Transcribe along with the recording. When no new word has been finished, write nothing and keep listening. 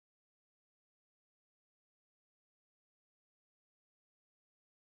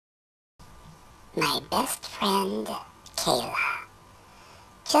My best friend, Kayla.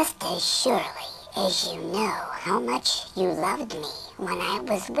 Just as surely as you know how much you loved me when I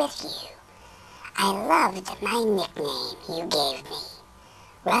was with you, I loved my nickname you gave me,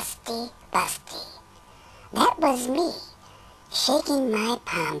 Rusty Busty. That was me, shaking my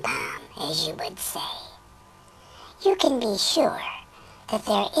pom-pom, as you would say. You can be sure that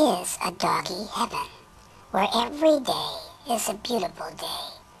there is a doggy heaven, where every day is a beautiful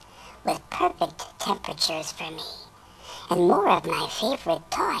day, with perfect temperatures for me, and more of my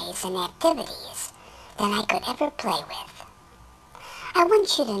favorite toys and activities than I could ever play with. I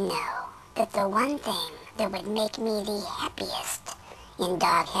want you to know that the one thing that would make me the happiest in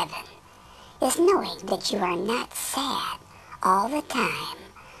dog heaven is knowing that you are not sad all the time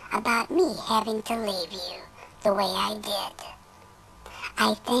about me having to leave you the way I did.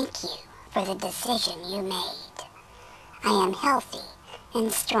 I thank you for the decision you made. I am healthy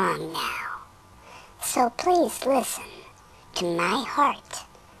and strong now. So please listen to my heart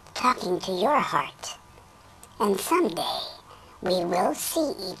talking to your heart, and someday we will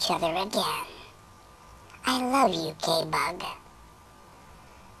see each other again. I love you, K-Bug.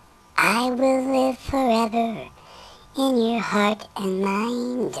 I will live forever in your heart and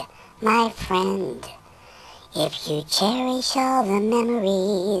mind, my friend. If you cherish all the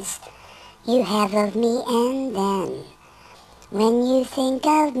memories you have of me, and then when you think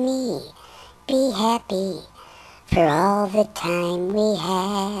of me, be happy for all the time we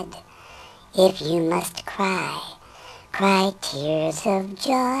had. If you must cry, cry tears of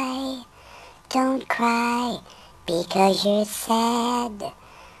joy. Don't cry because you're sad,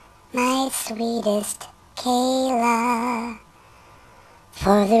 my sweetest Kayla.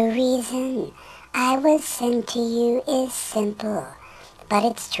 For the reason I was sent to you is simple, but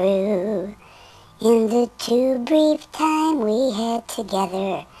it's true. In the too brief time we had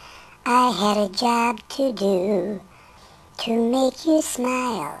together, I had a job to do, to make you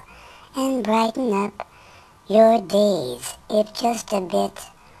smile and brighten up your days, if just a bit.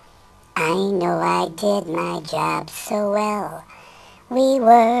 I know I did my job so well. We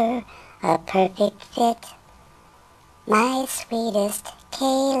were a perfect fit, my sweetest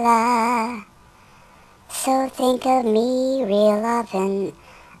Kayla. So think of me real often,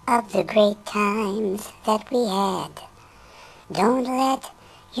 of the great times that we had. Don't let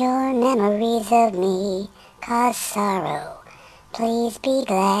your memories of me cause sorrow. Please be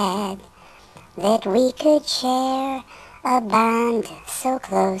glad that we could share a bond so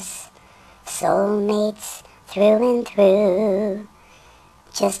close, soulmates through and through.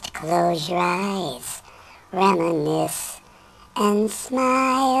 Just close your eyes, reminisce, and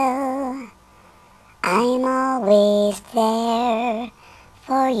smile. I'm always there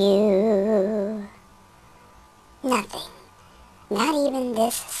for you. Nothing, not even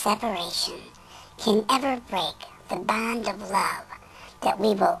this separation, can ever break the bond of love that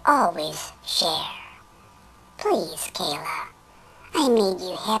we will always share. Please, Kayla, I made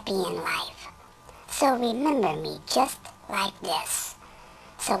you happy in life, so remember me just like this,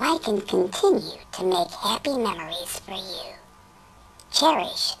 so I can continue to make happy memories for you.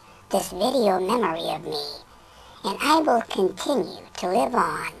 Cherish this video memory of me, and I will continue to live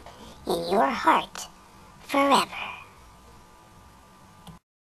on in your heart forever.